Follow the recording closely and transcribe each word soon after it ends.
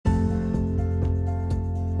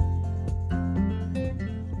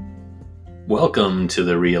Welcome to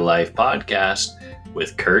the Real Life Podcast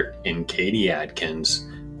with Kurt and Katy Adkins.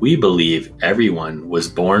 We believe everyone was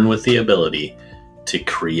born with the ability to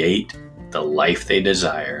create the life they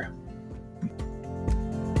desire.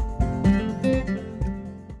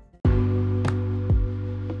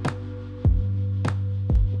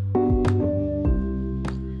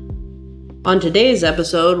 On today's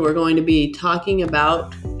episode, we're going to be talking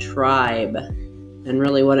about tribe and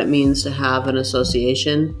really what it means to have an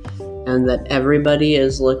association and that everybody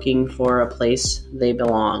is looking for a place they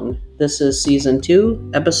belong. This is Season 2,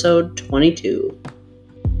 Episode 22.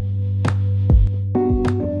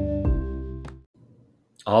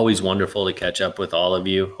 Always wonderful to catch up with all of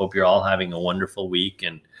you. Hope you're all having a wonderful week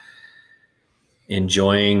and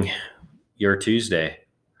enjoying your Tuesday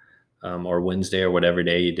or Wednesday or whatever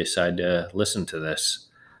day you decide to listen to this.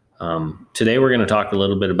 Today we're going to talk a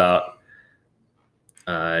little bit about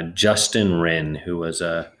Justin Wren, who was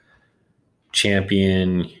a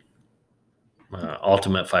champion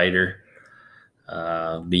ultimate fighter,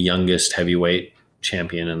 the youngest heavyweight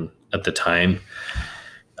champion at the time.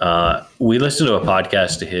 We listened to a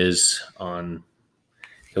podcast of his on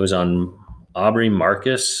Aubrey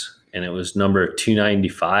Marcus, and it was number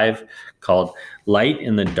 295, called Light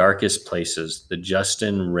in the Darkest Places, the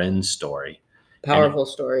Justin Wren story. Powerful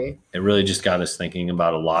story. It really just got us thinking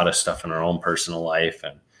about a lot of stuff in our own personal life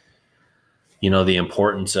and, the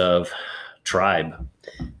importance of tribe,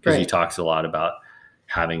 because he talks a lot about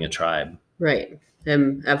having a tribe. Right.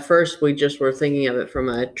 And at first we just were thinking of it from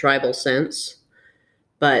a tribal sense,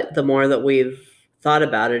 but the more that we've thought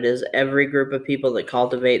about it is every group of people that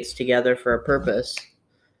cultivates together for a purpose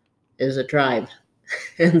is a tribe.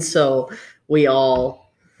 And so we all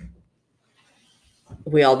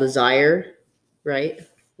desire, right?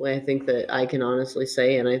 Well, I think that I can honestly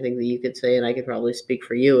say, and I think that you could say, and I could probably speak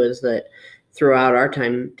for you, is that throughout our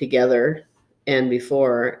time together and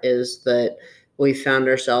before is that we found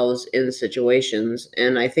ourselves in situations.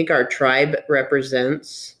 And I think our tribe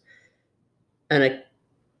represents a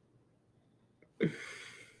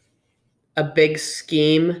big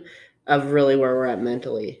scheme of really where we're at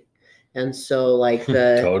mentally. And so it's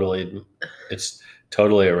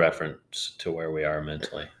totally a reference to where we are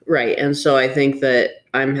mentally. Right. And so I think that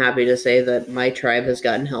I'm happy to say that my tribe has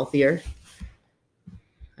gotten healthier.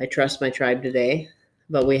 I trust my tribe today,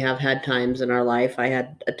 but we have had times in our life. I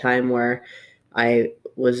had a time where I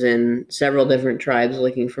was in several different tribes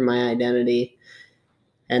looking for my identity.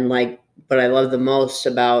 And what I love the most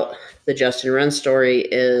about the Justin Wren story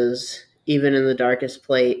is even in the darkest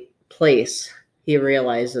place, he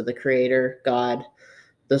realized that the Creator, God,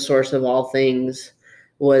 the source of all things,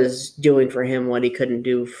 was doing for him what he couldn't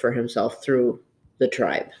do for himself through the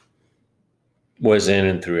tribe. Was in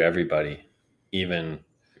and through everybody, even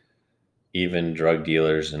drug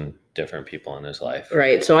dealers and different people in his life.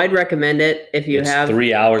 Right. So I'd recommend it if you have. It's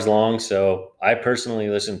 3 hours long. So I personally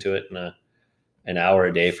listen to it in an hour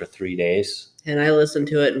a day for 3 days. And I listened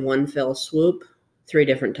to it in one fell swoop 3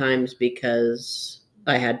 different times because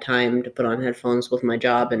I had time to put on headphones with my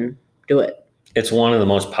job and do it. It's one of the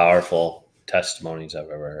most powerful testimonies I've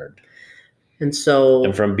ever heard. And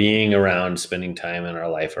from being around, spending time in our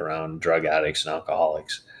life around drug addicts and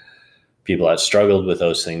alcoholics, people that struggled with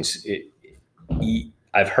those things,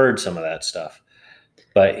 I've heard some of that stuff.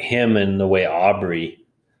 But him and the way Aubrey,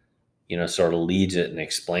 sort of leads it and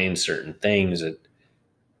explains certain things,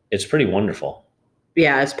 it's pretty wonderful.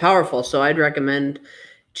 Yeah, it's powerful. So I'd recommend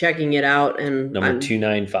checking it out. And number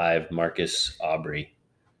 295, Aubrey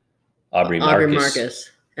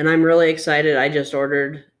Marcus. And I'm really excited. I just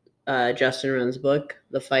ordered Justin Wren's book,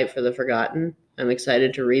 The Fight for the Forgotten. I'm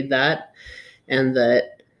excited to read that. And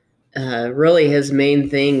that really his main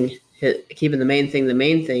thing, keeping the main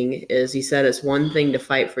thing is, he said it's one thing to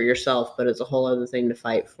fight for yourself, but it's a whole other thing to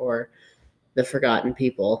fight for the forgotten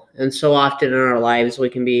people. And so often in our lives, we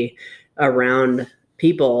can be around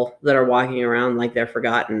people that are walking around like they're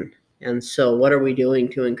forgotten. And so what are we doing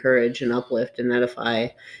to encourage and uplift and edify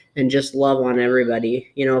and just love on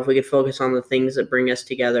everybody? If we could focus on the things that bring us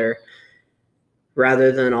together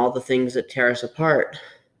rather than all the things that tear us apart,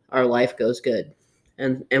 our life goes good.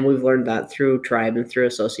 And we've learned that through tribe and through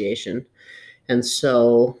association. And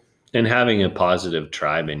having a positive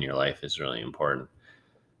tribe in your life is really important.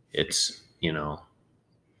 It's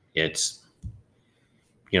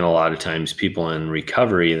a lot of times people in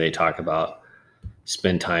recovery, they talk about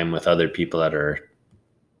spend time with other people that are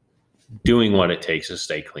doing what it takes to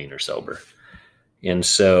stay clean or sober. And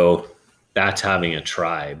so that's having a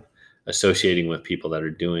tribe, associating with people that are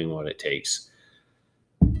doing what it takes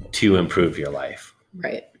to improve your life.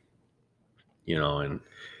 Right. And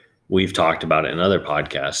we've talked about it in other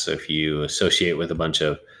podcasts. So if you associate with a bunch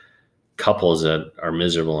of couples that are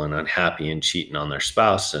miserable and unhappy and cheating on their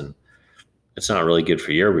spouse, and it's not really good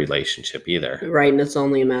for your relationship either. Right. And it's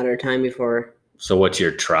only a matter of time before. So what's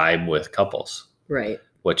your tribe with couples? Right.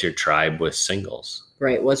 What's your tribe with singles?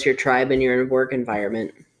 Right. What's your tribe in your work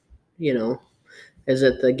environment? You know, is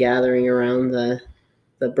it the gathering around the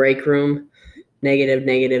break room,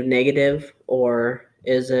 negative, or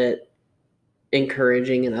is it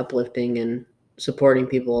encouraging and uplifting and supporting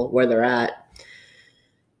people where they're at?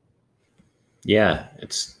 Yeah,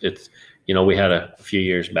 it's we had a few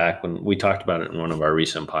years back when we talked about it in one of our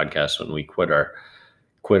recent podcasts when we quit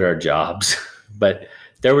our jobs. But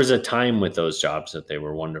there was a time with those jobs that they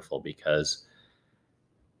were wonderful because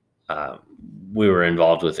we were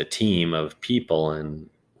involved with a team of people and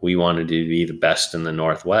we wanted to be the best in the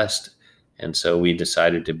Northwest. And so we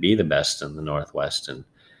decided to be the best in the Northwest. And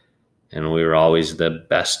we were always the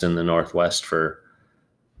best in the Northwest for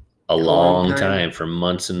a long time, for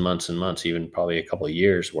months and months and months, even probably a couple of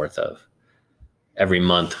years worth of every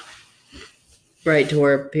month. Right, to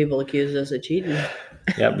where people accused us of cheating.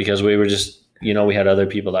 Yeah, because we were just, we had other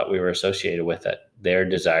people that we were associated with that their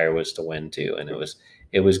desire was to win too. And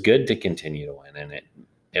it was good to continue to win. And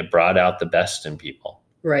it brought out the best in people.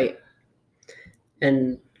 Right.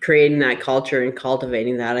 And creating that culture and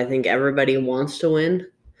cultivating that, I think everybody wants to win.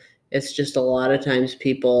 It's just a lot of times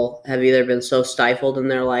people have either been so stifled in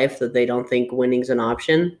their life that they don't think winning's an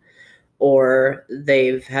option, or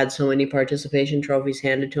they've had so many participation trophies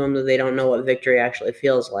handed to them that they don't know what victory actually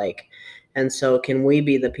feels like. And so can we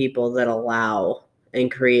be the people that allow and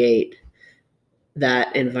create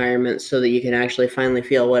that environment so that you can actually finally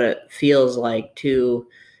feel what it feels like to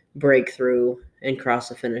break through and cross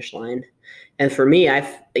the finish line? And for me, I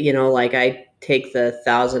take the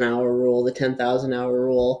 1,000-hour rule, the 10,000-hour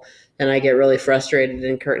rule, and I get really frustrated.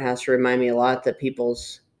 And Kurt has to remind me a lot that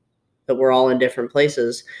we're all in different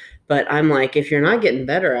places. But I'm like, if you're not getting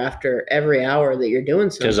better after every hour that you're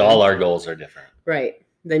doing something, because all our goals are different, right?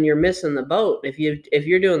 Then you're missing the boat. If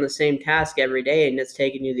you're doing the same task every day and it's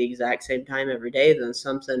taking you the exact same time every day, then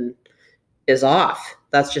something is off.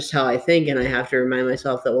 That's just how I think. And I have to remind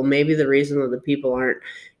myself that, well, maybe the reason that the people aren't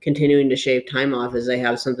continuing to shave time off is they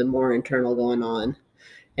have something more internal going on.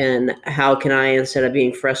 And how can I, instead of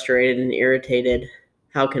being frustrated and irritated,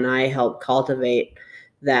 how can I help cultivate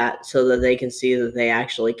that so that they can see that they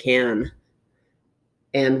actually can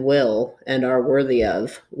and will and are worthy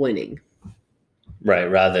of winning? Right,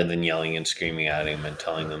 rather than yelling and screaming at them and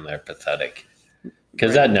telling them they're pathetic.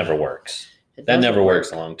 Because that never works. That never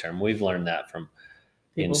works long term. We've learned that from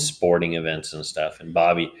in sporting events and stuff. And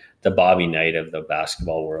the Bobby Knight of the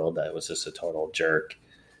basketball world, that was just a total jerk.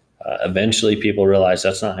 Eventually people realize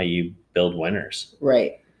that's not how you build winners.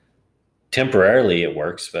 Right. Temporarily it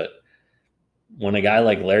works, but when a guy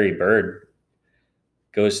like Larry Bird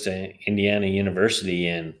goes to Indiana University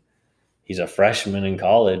and he's a freshman in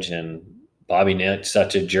college and Bobby Knight's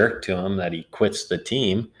such a jerk to him that he quits the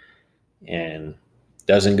team and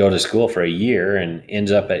doesn't go to school for a year and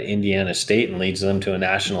ends up at Indiana State and leads them to a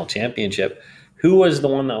national championship. Who was the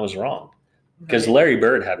one that was wrong? Because Larry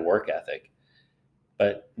Bird had work ethic.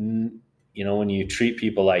 But, when you treat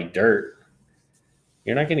people like dirt,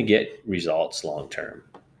 you're not going to get results long term.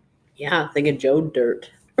 Yeah, think of Joe Dirt.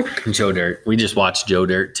 Joe Dirt. We just watched Joe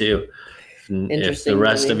Dirt too. If the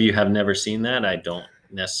rest of you have never seen that, I don't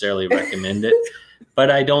necessarily recommend it, but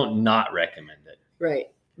I don't not recommend it. Right.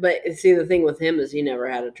 But see, the thing with him is he never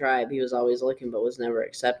had a tribe. He was always looking, but was never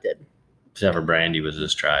accepted. Except for Brandy was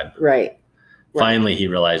his tribe. Right. Finally, he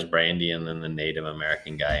realized Brandy and then the Native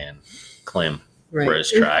American guy and Clem were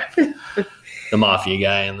his tribe. The mafia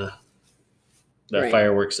guy and the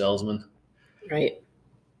fireworks salesman. Right.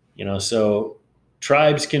 So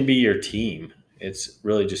tribes can be your team. It's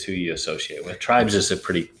really just who you associate with. Tribes is a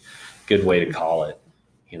pretty good way to call it.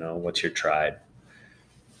 What's your tribe?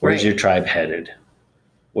 Where's your tribe headed?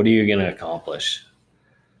 What are you going to accomplish?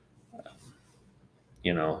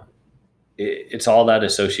 It's all that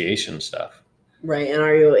association stuff. Right. And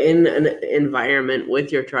are you in an environment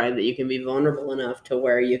with your tribe that you can be vulnerable enough to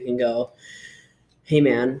where you can go, hey,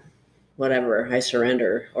 man, whatever, I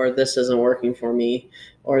surrender, or this isn't working for me,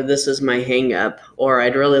 or this is my hang up, or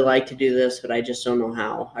I'd really like to do this, but I just don't know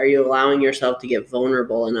how. Are you allowing yourself to get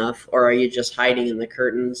vulnerable enough, or are you just hiding in the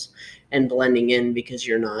curtains and blending in because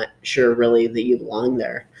you're not sure really that you belong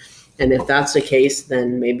there? And if that's the case,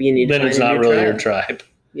 then maybe you need to find a new tribe. Then it's not really your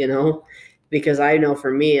tribe. Because I know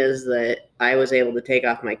for me is that I was able to take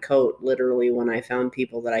off my coat literally when I found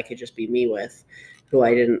people that I could just be me with, who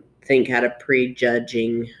I didn't think had a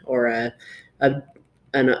prejudging or a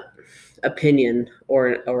opinion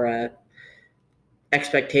or a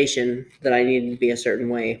expectation that I needed to be a certain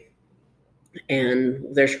way. And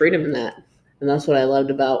there's freedom in that. And that's what I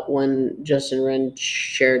loved about when Justin Wren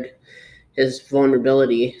shared his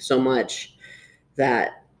vulnerability so much,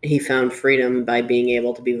 that he found freedom by being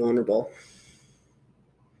able to be vulnerable.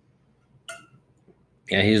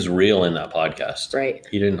 Yeah, he's real in that podcast. Right.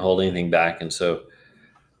 He didn't hold anything back. And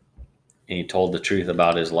he told the truth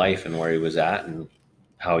about his life and where he was at and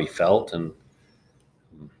how he felt and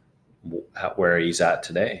where he's at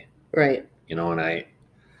today. Right. And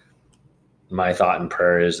my thought and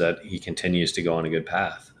prayer is that he continues to go on a good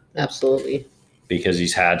path. Absolutely. Because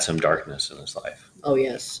he's had some darkness in his life. Oh,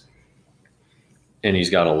 yes. And he's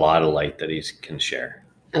got a lot of light that he can share.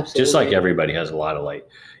 Absolutely. Just like everybody has a lot of light.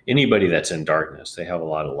 Anybody that's in darkness, they have a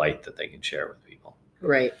lot of light that they can share with people.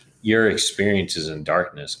 Right. Your experiences in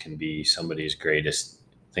darkness can be somebody's greatest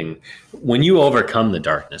thing. When you overcome the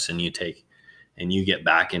darkness and you get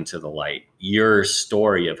back into the light, your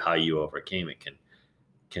story of how you overcame it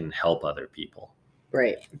can help other people.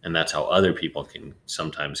 Right. And that's how other people can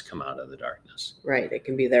sometimes come out of the darkness. Right. It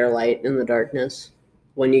can be their light in the darkness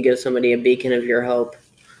when you give somebody a beacon of your hope.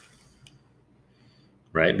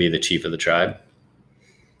 Right? Be the chief of the tribe.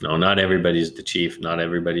 No, not everybody's the chief. Not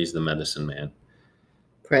everybody's the medicine man.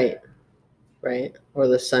 Right. Right. Or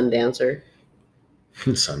the sun dancer.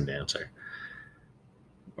 Sun dancer.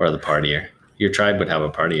 Or the partier. Your tribe would have a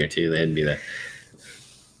partier too. They'd be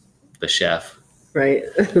the chef. Right.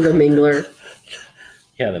 The mingler.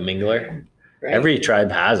 Yeah, the mingler. Right. Every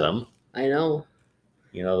tribe has them. I know.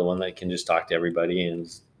 The one that can just talk to everybody.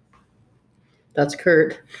 And that's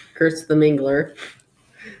Kurt. Kurt's the mingler.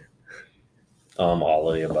 All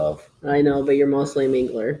of the above. I know, but you're mostly a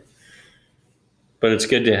mingler. But it's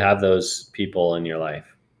good to have those people in your life.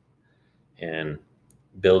 And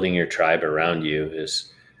building your tribe around you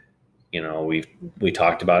is, we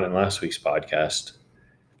talked about it in last week's podcast.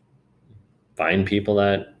 Find people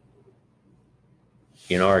that,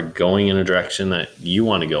 are going in a direction that you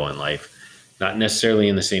want to go in life. Not necessarily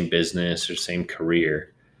in the same business or same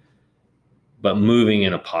career, but moving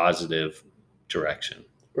in a positive direction.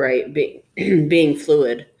 Right. Being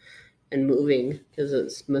fluid and moving,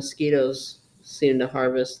 because mosquitoes seem to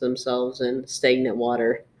harvest themselves in stagnant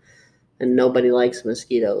water, and nobody likes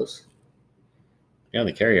mosquitoes. Yeah,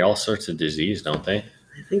 they carry all sorts of disease, don't they?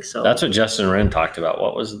 I think so. That's what Justin Wren talked about.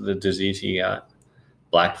 What was the disease he got?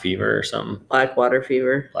 Black fever or something? Blackwater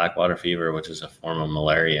fever. Blackwater fever, which is a form of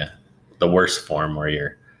malaria. The worst form, where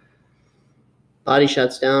your body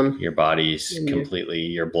shuts down. Your body's completely,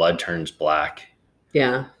 your blood turns black.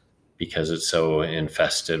 Yeah. Because it's so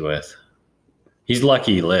infested with. He's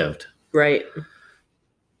lucky he lived. Right.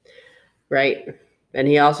 Right. And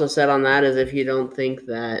he also said on that is if you don't think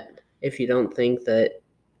that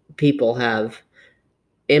people have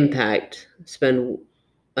impact, spend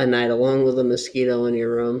a night alone with a mosquito in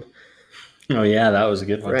your room. Oh yeah, that was a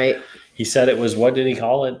good one. Right. He said it was, what did he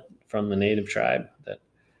call it from the native tribe?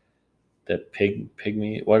 That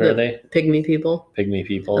pygmy, what are they? Pygmy people. Pygmy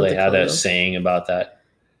people. They had a saying about that.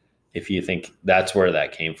 If you think that's where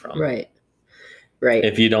that came from. Right. Right.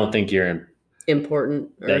 If you don't think you're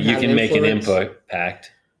important, or that you can make an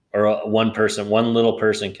impact, or one little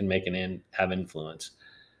person can have influence.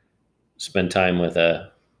 Spend time with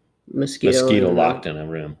a mosquito locked in a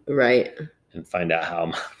room. Right. And find out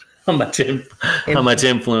how much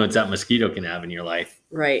influence that mosquito can have in your life.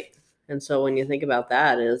 Right. And so when you think about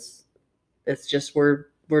that, it's just we're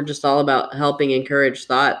just all about helping encourage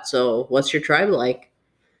thought. So what's your tribe like?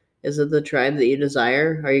 Is it the tribe that you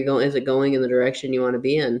desire? Is it going in the direction you want to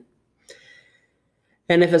be in?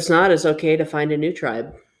 And if it's not, it's okay to find a new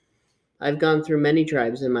tribe. I've gone through many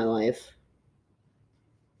tribes in my life.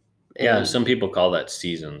 Yeah, some people call that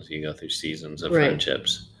seasons. You go through seasons of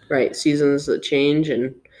friendships. Right, seasons that change.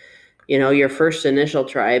 And, your first initial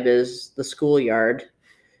tribe is the schoolyard.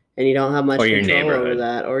 And you don't have much control over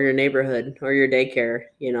that. Or your neighborhood. Or your daycare,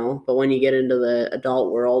 But when you get into the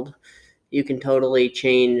adult world, you can totally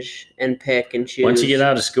change and pick and choose. Once you get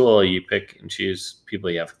out of school, you pick and choose people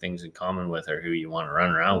you have things in common with or who you want to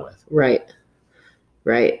run around with. Right.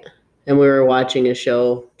 Right. And we were watching a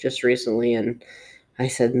show just recently, and I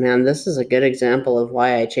said, man, this is a good example of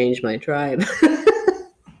why I changed my tribe.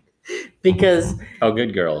 Because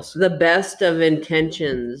good girls. The best of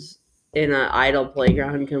intentions in an idle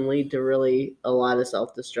playground can lead to really a lot of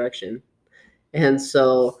self-destruction. And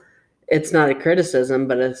so it's not a criticism,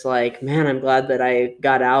 but it's like, man, I'm glad that I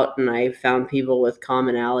got out and I found people with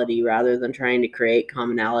commonality rather than trying to create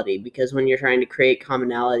commonality. Because when you're trying to create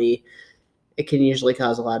commonality, it can usually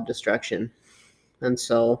cause a lot of destruction. And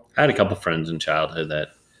so I had a couple friends in childhood that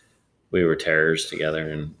we were terrors together,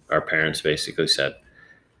 and our parents basically said,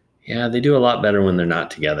 yeah, they do a lot better when they're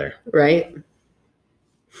not together. Right.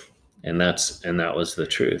 And that was the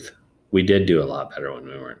truth. We did do a lot better when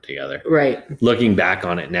we weren't together. Right. Looking back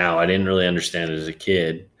on it now, I didn't really understand it as a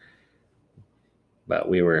kid, but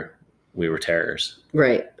we were terrors.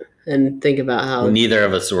 Right. And think about how neither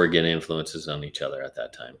of us were getting influences on each other at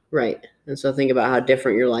that time. Right. And so think about how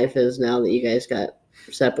different your life is now that you guys got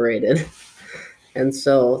separated. And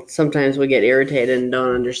so sometimes we get irritated and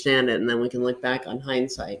don't understand it. And then we can look back on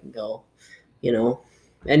hindsight and go,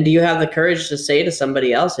 and do you have the courage to say to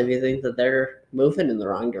somebody else if you think that they're moving in the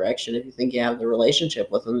wrong direction? If you think you have the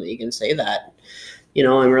relationship with them, that you can say that,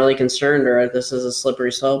 I'm really concerned, or this is a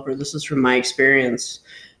slippery slope, or this is from my experience.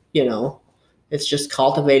 It's just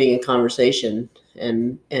cultivating a conversation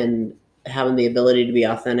and having the ability to be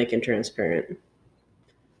authentic and transparent.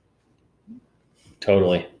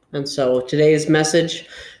 Totally. And so today's message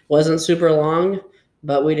wasn't super long,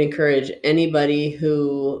 but we'd encourage anybody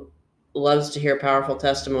who loves to hear powerful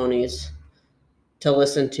testimonies to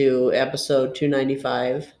listen to episode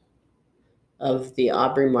 295 of the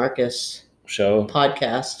Aubrey Marcus show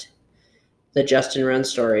podcast, The Justin Wren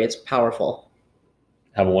Story. It's powerful.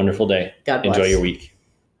 Have a wonderful day. God bless. Enjoy your week.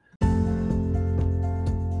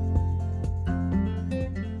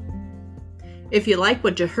 If you like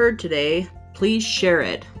what you heard today, please share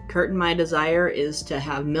it. Kurt and my desire is to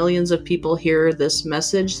have millions of people hear this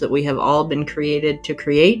message that we have all been created to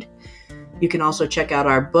create. You can also check out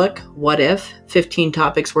our book, What If? 15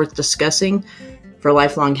 Topics Worth Discussing for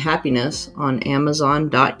Lifelong Happiness on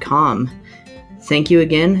Amazon.com. Thank you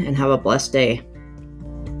again and have a blessed day.